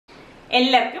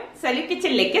എല്ലാവർക്കും സലു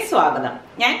കിച്ചണിലേക്ക് സ്വാഗതം.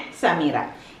 ഞാൻ സമീറ.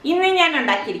 ഇന്ന് ഞാൻ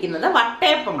ഉണ്ടാക്കിയിരിക്കുന്നത്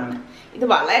വട്ടയപ്പമാണ്. ഇത്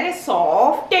വളരെ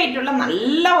സോഫ്റ്റ് ആയിട്ടുള്ള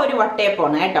നല്ല ഒരു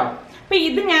വട്ടയപ്പമാണ് കേട്ടോ. അപ്പൊ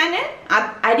ഇത് ഞാൻ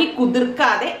അരി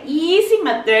കുതിർക്കാതെ ഈസി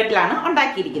മെത്തേഡിലാണ്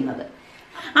ഉണ്ടാക്കിയിരിക്കുന്നത്.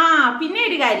 പിന്നെ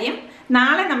ഒരു കാര്യം,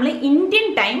 നാളെ നമ്മൾ ഇന്ത്യൻ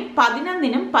ടൈം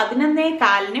 11-നും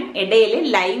 11:15-നും ഇടയിൽ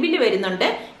ലൈവിൽ വരുന്നുണ്ട്.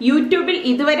 യൂട്യൂബിൽ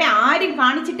ഇതുവരെ ആരും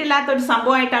കാണിച്ചിട്ടില്ലാത്ത ഒരു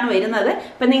സംഭവമായിട്ടാണ് വരുന്നത്.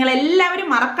 അപ്പൊ നിങ്ങൾ എല്ലാവരും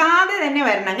മറക്കാതെ തന്നെ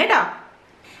വരണം കേട്ടോ.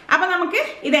 അപ്പൊ നമുക്ക്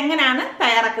ഇതെങ്ങനെയാണ്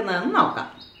തയ്യാറാക്കുന്നതെന്ന് നോക്കാം.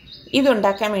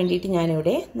 ഇതുണ്ടാക്കാൻ വേണ്ടിയിട്ട്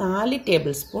ഞാനിവിടെ 4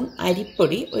 ടേബിൾ സ്പൂൺ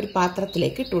അരിപ്പൊടി ഒരു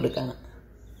പാത്രത്തിലേക്ക് ഇട്ട് കൊടുക്കുകയാണ്.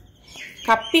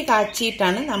 കപ്പി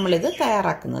കാച്ചിയിട്ടാണ് നമ്മളിത്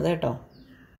തയ്യാറാക്കുന്നത് കേട്ടോ.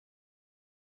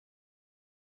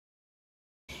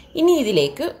 ഇനി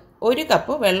ഇതിലേക്ക് 1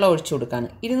 കപ്പ് വെള്ളം ഒഴിച്ചു കൊടുക്കുകയാണ്.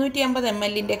 250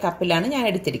 ml കപ്പിലാണ് ഞാൻ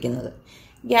എടുത്തിരിക്കുന്നത്.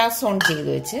 ഗ്യാസ് ഓൺ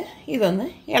ചെയ്ത് വെച്ച് ഇതൊന്ന്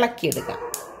ഇളക്കിയെടുക്കാം.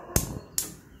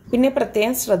 പിന്നെ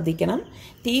പ്രത്യേകം ശ്രദ്ധിക്കണം,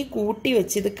 തീ കൂട്ടി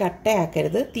വെച്ച് ഇത്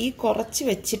കട്ടയാക്കരുത്. തീ കുറച്ച്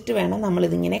വെച്ചിട്ട് വേണം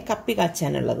നമ്മളിതിങ്ങനെ കപ്പി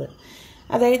കാച്ചാനുള്ളത്.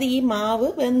 അതായത് ഈ മാവ്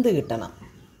വെന്ത് കിട്ടണം.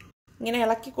 ഇങ്ങനെ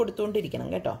ഇളക്കി കൊടുത്തുകൊണ്ടിരിക്കണം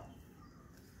കേട്ടോ.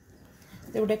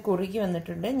 ഇതിവിടെ കുറുകി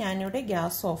വന്നിട്ടുണ്ട്. ഞാനിവിടെ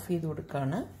ഗ്യാസ് ഓഫ് ചെയ്ത്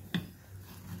കൊടുക്കുകയാണ്.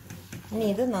 ഇനി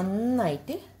ഇത്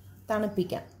നന്നായിട്ട്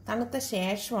തണുപ്പിക്കാം. തണുത്ത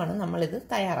ശേഷമാണ് നമ്മളിത്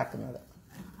തയ്യാറാക്കുന്നത്.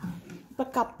 ഇപ്പം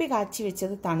കപ്പി കാച്ചി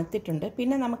വെച്ചത് തണുത്തിട്ടുണ്ട്.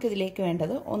 പിന്നെ നമുക്കിതിലേക്ക്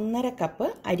വേണ്ടത് 1.5 കപ്പ്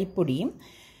അരിപ്പൊടിയും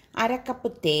 1/2 കപ്പ്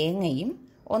തേങ്ങയും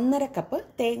 1.5 കപ്പ്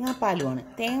തേങ്ങാപ്പാലുമാണ്.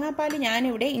 തേങ്ങാപ്പാൽ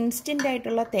ഞാനിവിടെ ഇൻസ്റ്റൻ്റ്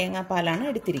ആയിട്ടുള്ള തേങ്ങാപ്പാലാണ്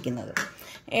എടുത്തിരിക്കുന്നത്.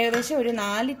 ഏകദേശം ഒരു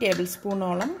 4 ടേബിൾ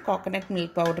സ്പൂണോളം കോക്കനട്ട്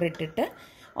മിൽക്ക് പൗഡർ ഇട്ടിട്ട്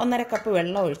 1.5 കപ്പ്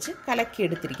വെള്ളം ഒഴിച്ച് കലക്കി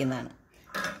എടുത്തിരിക്കുന്നതാണ്.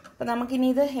 അപ്പോൾ നമുക്കിനി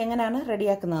ഇത് എങ്ങനെയാണ്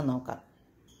റെഡിയാക്കുന്നതെന്ന് നോക്കാം.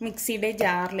 മിക്സിയുടെ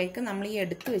ജാറിലേക്ക് നമ്മൾ ഈ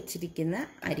എടുത്ത് വെച്ചിരിക്കുന്ന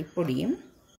അരിപ്പൊടിയും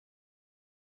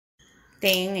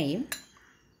തേങ്ങയും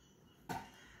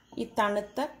ഈ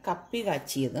തണുത്ത കപ്പി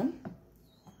കാച്ചിയതും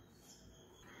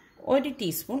 1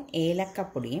 ടീസ്പൂൺ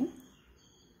ഏലക്കപ്പൊടിയും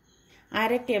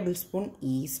 1/2 ടേബിൾ സ്പൂൺ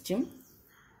ഈസ്റ്റും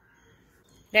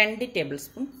 2 ടേബിൾ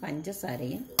സ്പൂൺ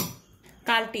പഞ്ചസാരയും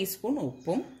 1/4 ടീസ്പൂൺ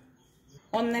ഉപ്പും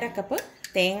 1.5 കപ്പ്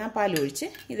തേങ്ങാപ്പാൽ ഒഴിച്ച്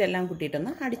ഇതെല്ലാം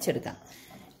കൂട്ടിയിട്ടൊന്ന് അടിച്ചെടുക്കാം.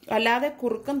 അല്ലാതെ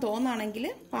കുറുക്കം തോന്നുകയാണെങ്കിൽ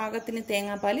പാകത്തിന്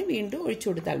തേങ്ങാപ്പാൽ വീണ്ടും ഒഴിച്ചു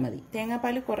കൊടുത്താൽ മതി.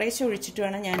 തേങ്ങാപ്പാൽ കുറേശ്ശെ ഒഴിച്ചിട്ട്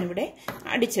വേണം ഞാനിവിടെ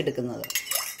അടിച്ചെടുക്കുന്നത്.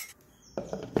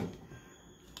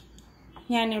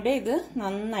 ഞാനിവിടെ ഇത്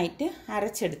നന്നായിട്ട്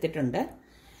അരച്ചെടുത്തിട്ടുണ്ട്.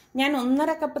 ഞാൻ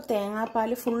 1.5 കപ്പ്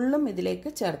തേങ്ങാപ്പാൽ ഫുള്ളും ഇതിലേക്ക്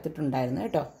ചേർത്തിട്ടുണ്ടായിരുന്നു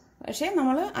കേട്ടോ. പക്ഷേ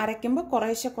നമ്മൾ അരയ്ക്കുമ്പോൾ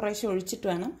കുറേശ്ശെ ഒഴിച്ചിട്ട്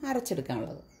വേണം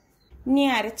അരച്ചെടുക്കാനുള്ളത്. ഇനി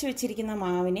അരച്ചു വെച്ചിരിക്കുന്ന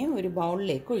മാവിനെ ഒരു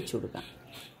ബൗളിലേക്ക് ഒഴിച്ചു കൊടുക്കാം.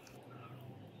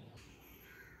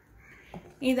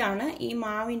 ഇതാണ് ഈ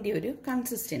മാവിൻ്റെ ഒരു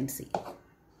കൺസിസ്റ്റൻസി.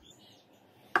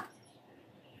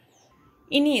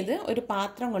 ഇനി ഇത് ഒരു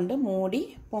പാത്രം കൊണ്ട് മൂടി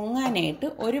പൊങ്ങാനായിട്ട്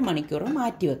 1 മണിക്കൂർ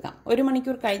മാറ്റി വെക്കാം. 1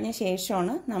 മണിക്കൂർ കഴിഞ്ഞ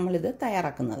ശേഷമാണ് നമ്മളിത്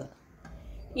തയ്യാറാക്കുന്നത്.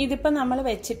 ഇതിപ്പോൾ നമ്മൾ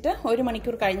വെച്ചിട്ട് 1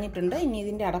 മണിക്കൂർ കഴിഞ്ഞിട്ടുണ്ട്. ഇനി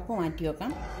ഇതിൻ്റെ അടപ്പ് മാറ്റി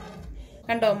വെക്കാം.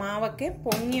 കണ്ടോ, മാവൊക്കെ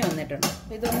പൊങ്ങി വന്നിട്ടുണ്ട്.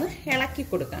 ഇതൊന്ന് ഇളക്കി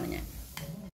കൊടുക്കുകയാണ് ഞാൻ.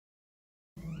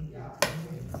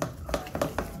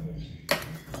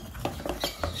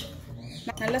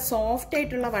 നല്ല സോഫ്റ്റ്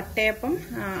ആയിട്ടുള്ള വട്ടയപ്പം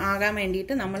ആകാൻ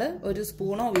വേണ്ടിയിട്ട് നമ്മൾ ഒരു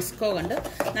സ്പൂണോ വിസ്കോ കൊണ്ട്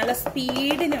നല്ല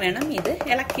സ്പീഡിന് വേണം ഇത്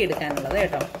ഇളക്കിയെടുക്കാനുള്ളത്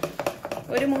കേട്ടോ.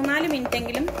 ഒരു 3-4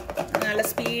 മിനിറ്റെങ്കിലും നല്ല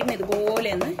സ്പീഡിന് ഇതുപോലെ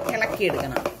ഒന്ന്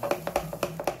ഇളക്കിയെടുക്കണം.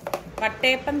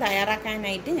 വട്ടയപ്പം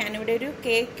തയ്യാറാക്കാനായിട്ട് ഞാനിവിടെ ഒരു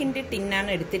കേക്കിൻ്റെ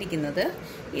ടിന്നാണ് എടുത്തിരിക്കുന്നത്.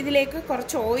 ഇതിലേക്ക്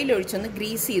കുറച്ച് ഓയിൽ ഒഴിച്ചൊന്ന്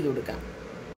ഗ്രീസ് ചെയ്ത് കൊടുക്കാം.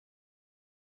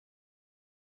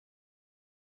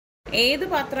 ഏത്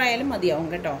പാത്രമായാലും മതിയാവും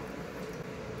കേട്ടോ.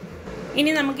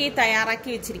 ഇനി നമുക്ക് ഈ തയ്യാറാക്കി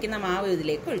വെച്ചിരിക്കുന്ന മാവ്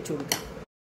ഇതിലേക്ക് ഒഴിച്ചു കൊടുക്കാം.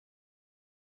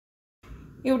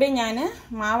 ഇവിടെ ഞാൻ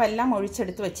മാവെല്ലാം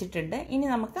ഒഴിച്ചെടുത്ത് വെച്ചിട്ടുണ്ട്. ഇനി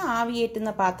നമുക്ക്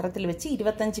ആവിയേറ്റുന്ന പാത്രത്തിൽ വെച്ച്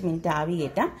 25 മിനിറ്റ്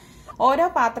ആവിയേറ്റാം. ഓരോ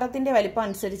പാത്രത്തിൻ്റെ വലിപ്പം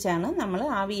അനുസരിച്ചാണ് നമ്മൾ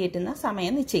ആവിയേറ്റുന്ന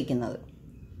സമയം നിശ്ചയിക്കുന്നത്.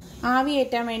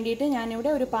 ആവിയേറ്റാൻ വേണ്ടിയിട്ട് ഞാനിവിടെ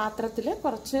ഒരു പാത്രത്തിൽ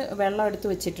കുറച്ച് വെള്ളം എടുത്ത്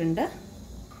വെച്ചിട്ടുണ്ട്.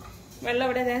 വെള്ളം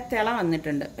ഇവിടെ തിള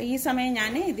വന്നിട്ടുണ്ട്. അപ്പോൾ ഈ സമയം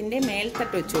ഞാൻ ഇതിൻ്റെ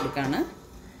മേൽത്തട്ട് വെച്ച് കൊടുക്കുകയാണ്.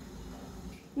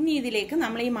 ഇനി ഇതിലേക്ക്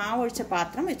നമ്മൾ ഈ മാവ് ഒഴിച്ച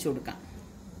പാത്രം വെച്ച് കൊടുക്കാം.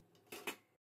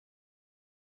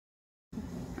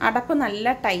 അടപ്പ്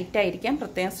നല്ല ടൈറ്റായിരിക്കാൻ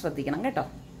പ്രത്യേകം ശ്രദ്ധിക്കണം കേട്ടോ.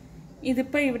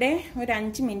 ഇതിപ്പോൾ ഇവിടെ ഒരു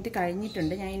 5 മിനിറ്റ്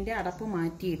കഴിഞ്ഞിട്ടുണ്ട്. ഞാൻ ഇതിൻ്റെ അടപ്പ്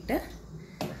മാറ്റിയിട്ട്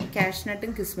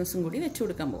കാഷ്നട്ടും കിസ്മിസും കൂടി വെച്ച്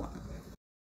കൊടുക്കാൻ പോവാം.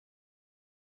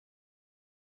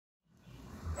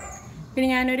 പിന്നെ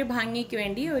ഞാനൊരു ഭംഗിക്ക്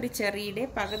വേണ്ടി ഒരു ചെറിയുടെ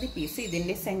പകുതി പീസ്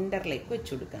ഇതിൻ്റെ സെൻറ്ററിലേക്ക്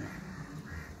വെച്ച് കൊടുക്കണം.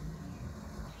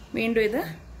 വീണ്ടും ഇത്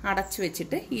അടച്ചു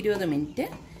വെച്ചിട്ട് 20 മിനിറ്റ്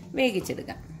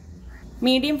വേവിച്ചെടുക്കാം.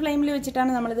 മീഡിയം ഫ്ലെയിമിൽ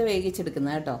വെച്ചിട്ടാണ് നമ്മളിത്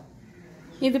വേവിച്ചെടുക്കുന്നത് കേട്ടോ.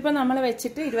 ഇതിപ്പോൾ നമ്മൾ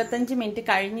വെച്ചിട്ട് 25 മിനിറ്റ്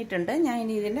കഴിഞ്ഞിട്ടുണ്ട്. ഞാൻ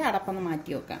ഇനി ഇതിൻ്റെ അടപ്പൊന്ന്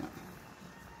മാറ്റി വെക്കണം.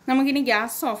 നമുക്കിനി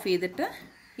ഗ്യാസ് ഓഫ് ചെയ്തിട്ട്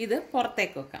ഇത്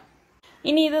പുറത്തേക്ക് വെക്കാം.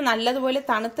 ഇനി ഇത് നല്ലതുപോലെ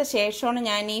തണുത്ത ശേഷമാണ്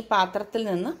ഞാൻ ഈ പാത്രത്തിൽ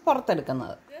നിന്ന്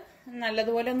പുറത്തെടുക്കുന്നത്.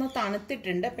 നല്ലതുപോലെ ഒന്ന്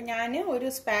തണുത്തിട്ടുണ്ട്. അപ്പം ഞാൻ ഒരു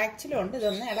സ്പാച്ചിലുണ്ട്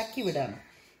ഇതൊന്ന് ഇളക്കി വിടാണ്.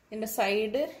 ഇതിൻ്റെ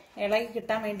സൈഡ് ഇളകി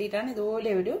കിട്ടാൻ വേണ്ടിയിട്ടാണ്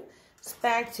ഇതുപോലെ ഒരു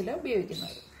സ്പാച്ചില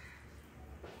ഉപയോഗിക്കുന്നത്.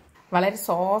 വളരെ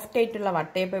സോഫ്റ്റ് ആയിട്ടുള്ള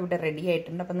വട്ടയപ്പം ഇവിടെ റെഡി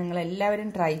ആയിട്ടുണ്ട്. അപ്പം നിങ്ങൾ എല്ലാവരും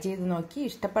ട്രൈ ചെയ്ത് നോക്കി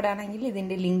ഇഷ്ടപ്പെടുകയാണെങ്കിൽ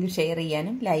ഇതിൻ്റെ ലിങ്ക് ഷെയർ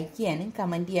ചെയ്യാനും ലൈക്ക് ചെയ്യാനും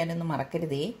കമൻറ്റ് ചെയ്യാനൊന്നും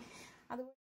മറക്കരുതേ.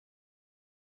 അതുപോലെ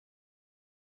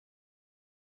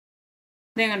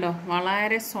ഇതേ കണ്ടോ,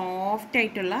 വളരെ സോഫ്റ്റ്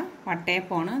ആയിട്ടുള്ള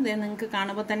വട്ടയപ്പമാണ്. ഇത് നിങ്ങൾക്ക്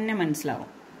കാണുമ്പോൾ തന്നെ മനസ്സിലാവും.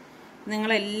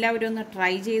 നിങ്ങളെല്ലാവരും ഒന്ന്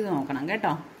ട്രൈ ചെയ്ത് നോക്കണം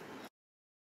കേട്ടോ.